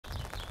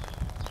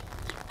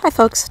Hi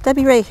folks,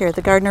 Debbie Ray here,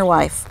 the gardener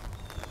wife.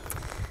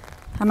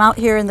 I'm out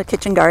here in the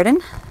kitchen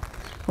garden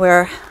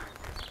where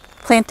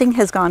planting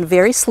has gone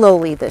very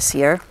slowly this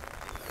year.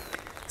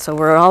 So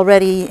we're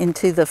already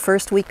into the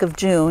first week of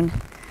June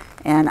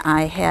and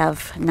I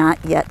have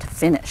not yet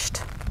finished.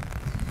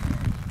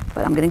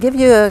 But I'm going to give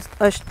you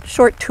a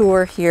short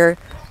tour here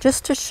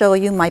just to show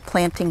you my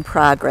planting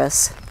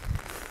progress,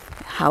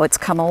 how it's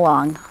come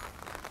along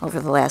over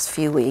the last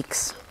few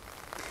weeks.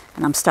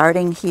 And I'm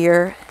starting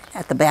here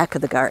at the back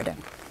of the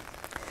garden.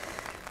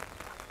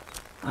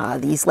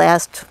 These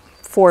last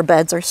 4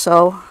 beds or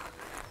so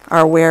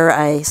are where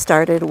I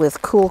started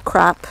with cool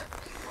crop,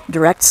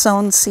 direct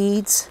sown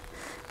seeds,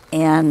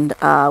 and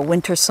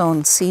winter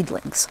sown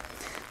seedlings.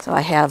 So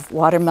I have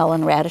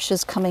watermelon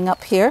radishes coming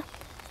up here.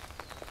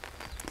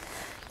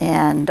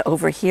 And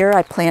over here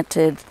I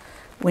planted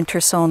winter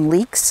sown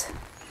leeks.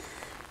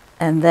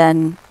 And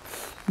then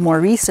more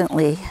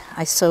recently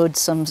I sowed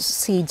some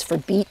seeds for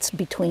beets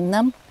between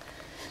them.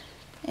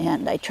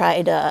 And I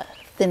tried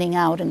thinning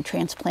out and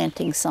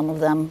transplanting some of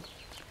them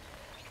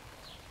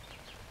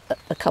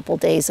a couple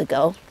days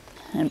ago,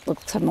 and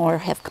some more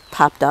have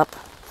popped up.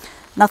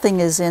 Nothing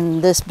is in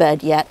this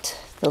bed yet,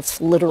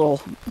 this literal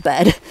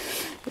bed,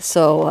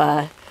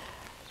 so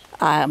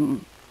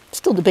I'm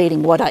still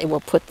debating what I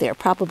will put there.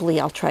 Probably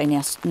I'll try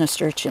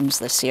nasturtiums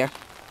this year.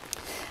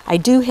 I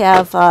do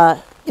have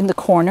in the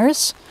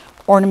corners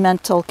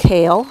ornamental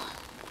kale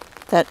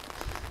that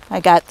I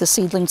got the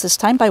seedlings this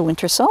time by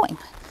winter sowing.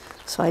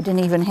 So I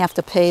didn't even have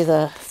to pay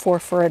the 4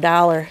 for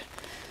 $1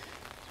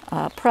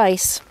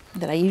 price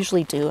that I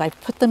usually do. I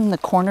put them in the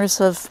corners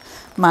of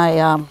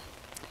my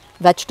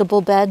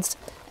vegetable beds,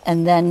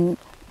 and then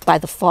by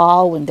the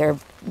fall, when they're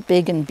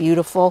big and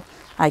beautiful,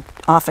 I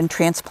often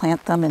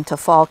transplant them into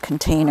fall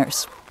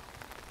containers.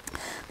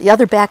 The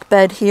other back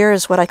bed here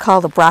is what I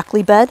call the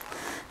broccoli bed,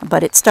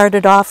 but it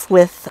started off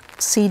with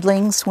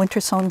seedlings,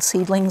 winter sown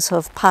seedlings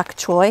of pak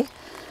choi,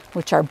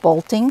 which are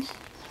bolting.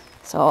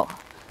 So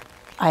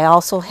I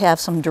also have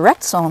some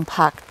direct sown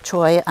pak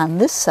choi on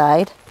this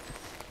side,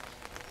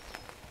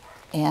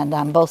 and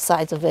on both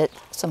sides of it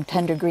some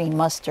tender green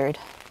mustard.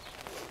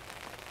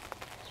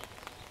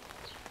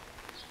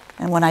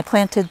 And when I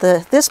planted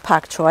this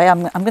pak choi,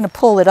 I'm going to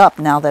pull it up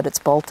now that it's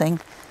bolting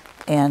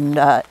and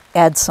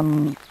add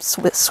some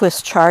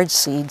Swiss chard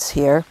seeds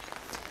here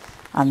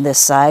on this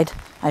side.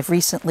 I've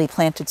recently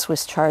planted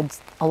Swiss chard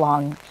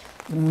along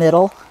the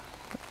middle,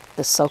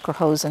 the soaker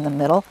hose in the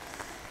middle.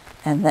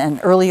 And then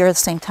earlier, the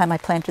same time I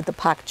planted the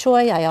pak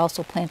choi, I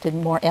also planted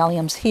more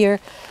alliums here,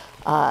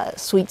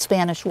 sweet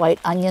Spanish white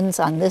onions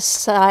on this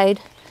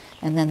side,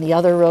 and then the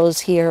other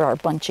rows here are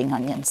bunching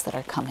onions that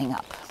are coming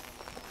up.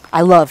 I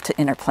love to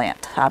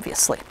interplant,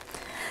 obviously.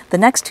 The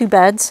next 2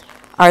 beds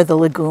are the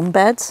legume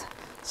beds.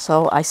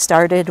 So I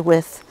started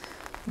with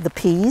the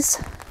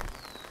peas.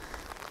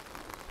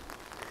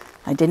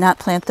 I did not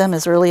plant them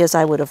as early as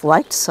I would have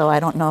liked, so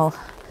I don't know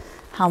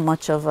how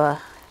much of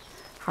a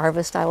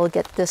harvest I will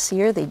get this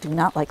year. They do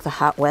not like the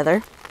hot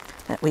weather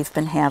that we've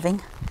been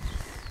having.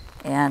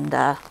 And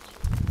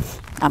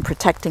I'm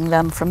protecting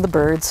them from the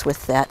birds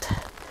with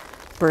that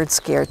bird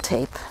scare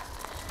tape.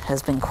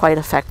 Has been quite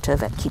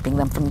effective at keeping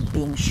them from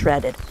being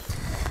shredded.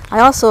 I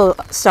also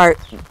start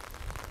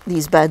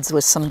these beds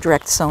with some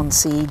direct sown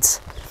seeds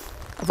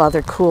of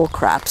other cool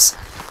crops,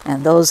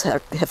 and those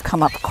have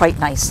come up quite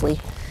nicely.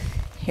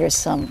 Here's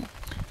some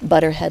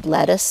butterhead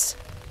lettuce.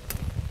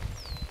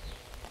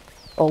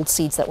 Old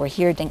seeds that were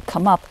here didn't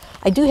come up.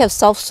 I do have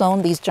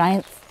self-sown. These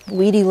giant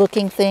weedy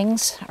looking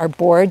things are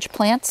borage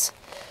plants.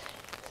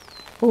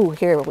 Ooh,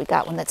 here we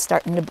got one that's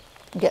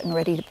getting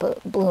ready to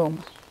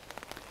bloom.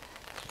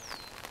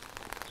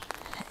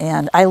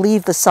 And I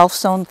leave the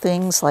self-sown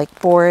things like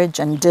borage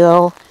and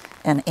dill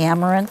and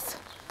amaranth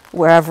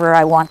wherever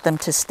I want them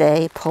to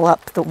stay. Pull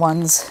up the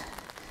ones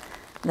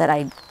that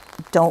I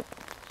don't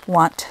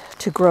want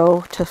to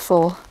grow to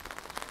full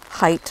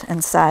height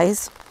and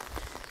size.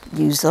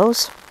 Use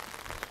those.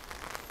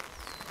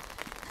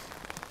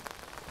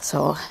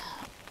 So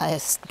I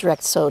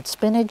direct sowed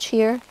spinach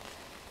here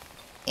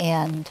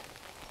and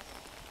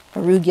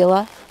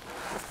arugula,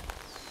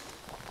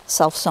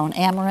 self-sown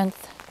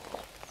amaranth,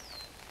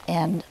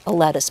 and a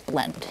lettuce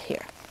blend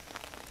here.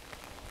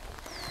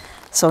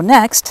 So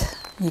next,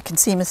 you can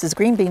see Mrs.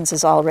 Green Beans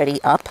is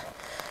already up.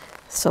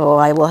 So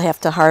I will have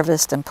to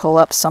harvest and pull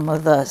up some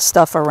of the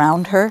stuff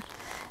around her,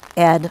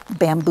 add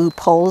bamboo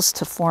poles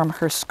to form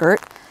her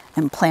skirt,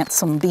 and plant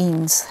some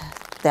beans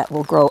that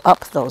will grow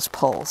up those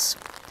poles.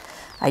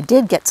 I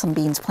did get some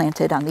beans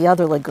planted on the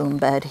other legume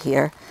bed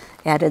here.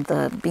 Added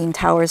the bean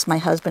towers my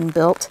husband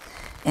built,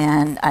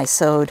 and I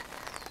sowed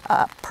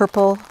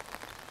purple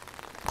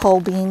pole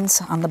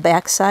beans on the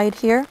back side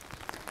here.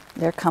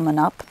 They're coming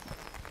up.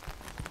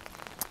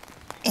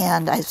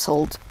 And I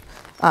sold,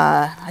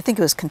 I think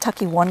it was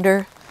Kentucky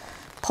Wonder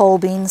pole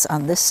beans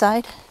on this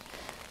side.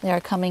 They are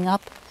coming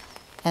up.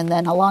 And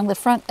then along the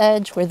front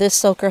edge where this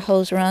soaker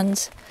hose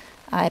runs,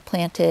 I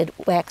planted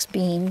wax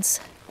beans.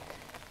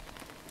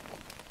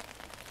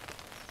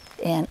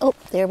 And oh,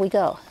 there we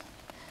go.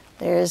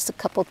 There's a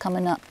couple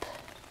coming up.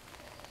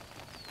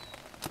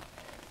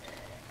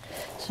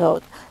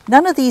 So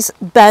none of these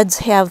beds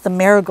have the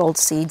marigold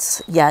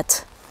seeds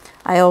yet.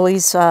 I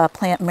always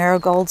plant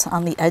marigolds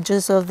on the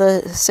edges of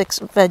the 6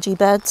 veggie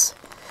beds.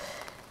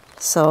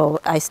 So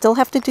I still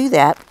have to do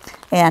that.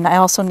 And I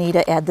also need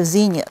to add the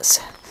zinnias.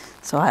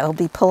 So I'll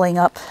be pulling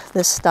up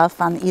this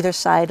stuff on either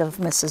side of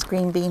Mrs.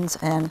 Green Beans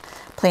and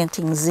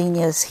planting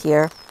zinnias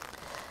here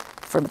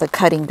for the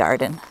cutting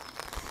garden.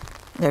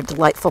 They're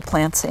delightful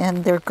plants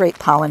and they're great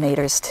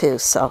pollinators too.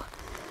 So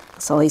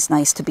it's always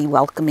nice to be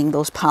welcoming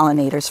those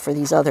pollinators for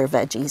these other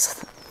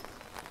veggies.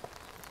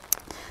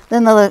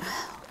 Then the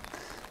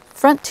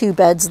front 2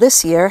 beds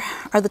this year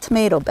are the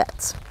tomato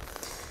beds.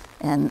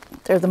 And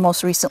they're the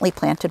most recently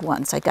planted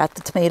ones. I got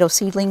the tomato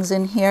seedlings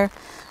in here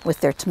with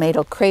their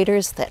tomato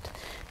craters that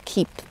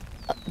keep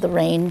the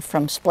rain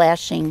from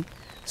splashing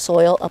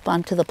soil up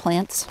onto the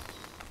plants.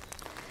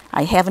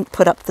 I haven't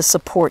put up the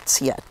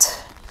supports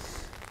yet,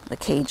 the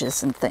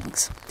cages and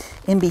things.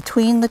 In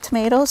between the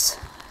tomatoes,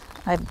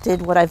 I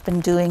did what I've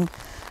been doing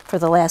for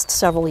the last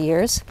several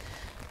years,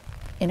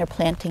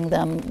 interplanting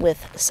them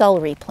with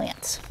celery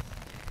plants.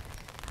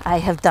 I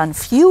have done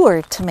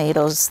fewer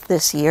tomatoes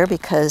this year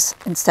because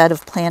instead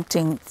of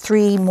planting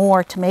 3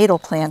 more tomato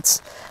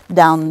plants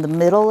down the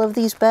middle of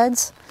these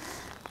beds,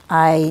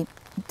 I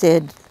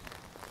did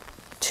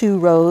 2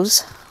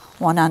 rows,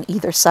 one on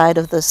either side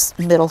of this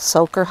middle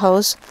soaker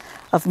hose,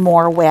 of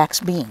more wax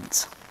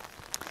beans.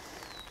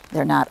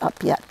 They're not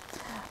up yet.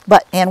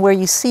 And where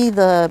you see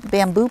the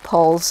bamboo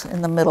poles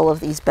in the middle of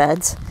these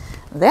beds,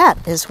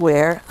 that is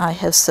where I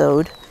have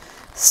sowed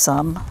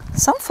some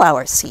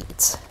sunflower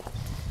seeds.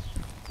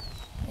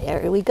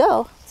 There we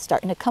go,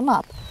 starting to come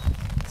up.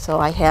 So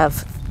I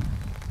have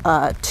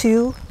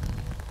 2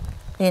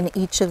 in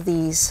each of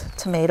these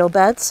tomato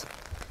beds.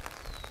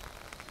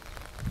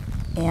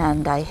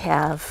 And I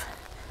have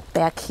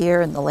back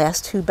here in the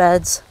last 2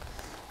 beds,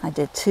 I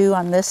did 2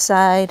 on this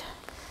side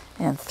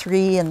and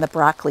 3 in the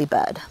broccoli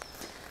bed.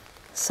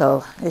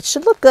 So it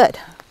should look good.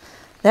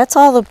 That's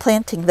all the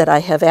planting that I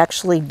have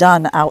actually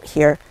done out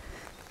here.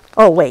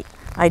 Oh wait,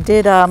 I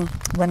did,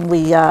 when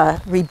we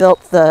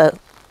rebuilt the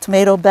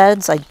tomato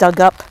beds, I dug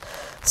up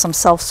some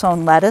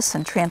self-sown lettuce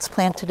and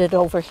transplanted it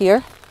over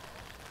here.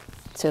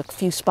 Took a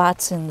few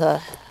spots in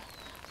the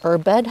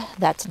herb bed.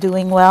 That's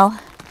doing well.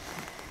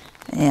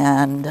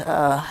 And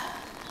I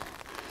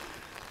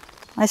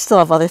still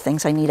have other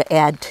things I need to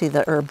add to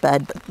the herb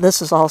bed, but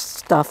this is all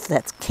stuff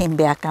that came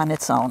back on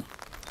its own,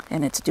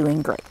 and it's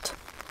doing great.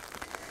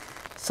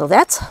 So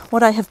that's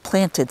what I have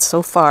planted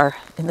so far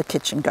in the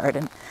kitchen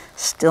garden.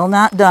 Still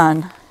not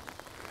done,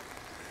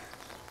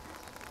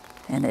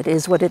 and it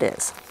is what it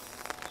is.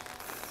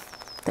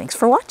 Thanks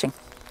for watching.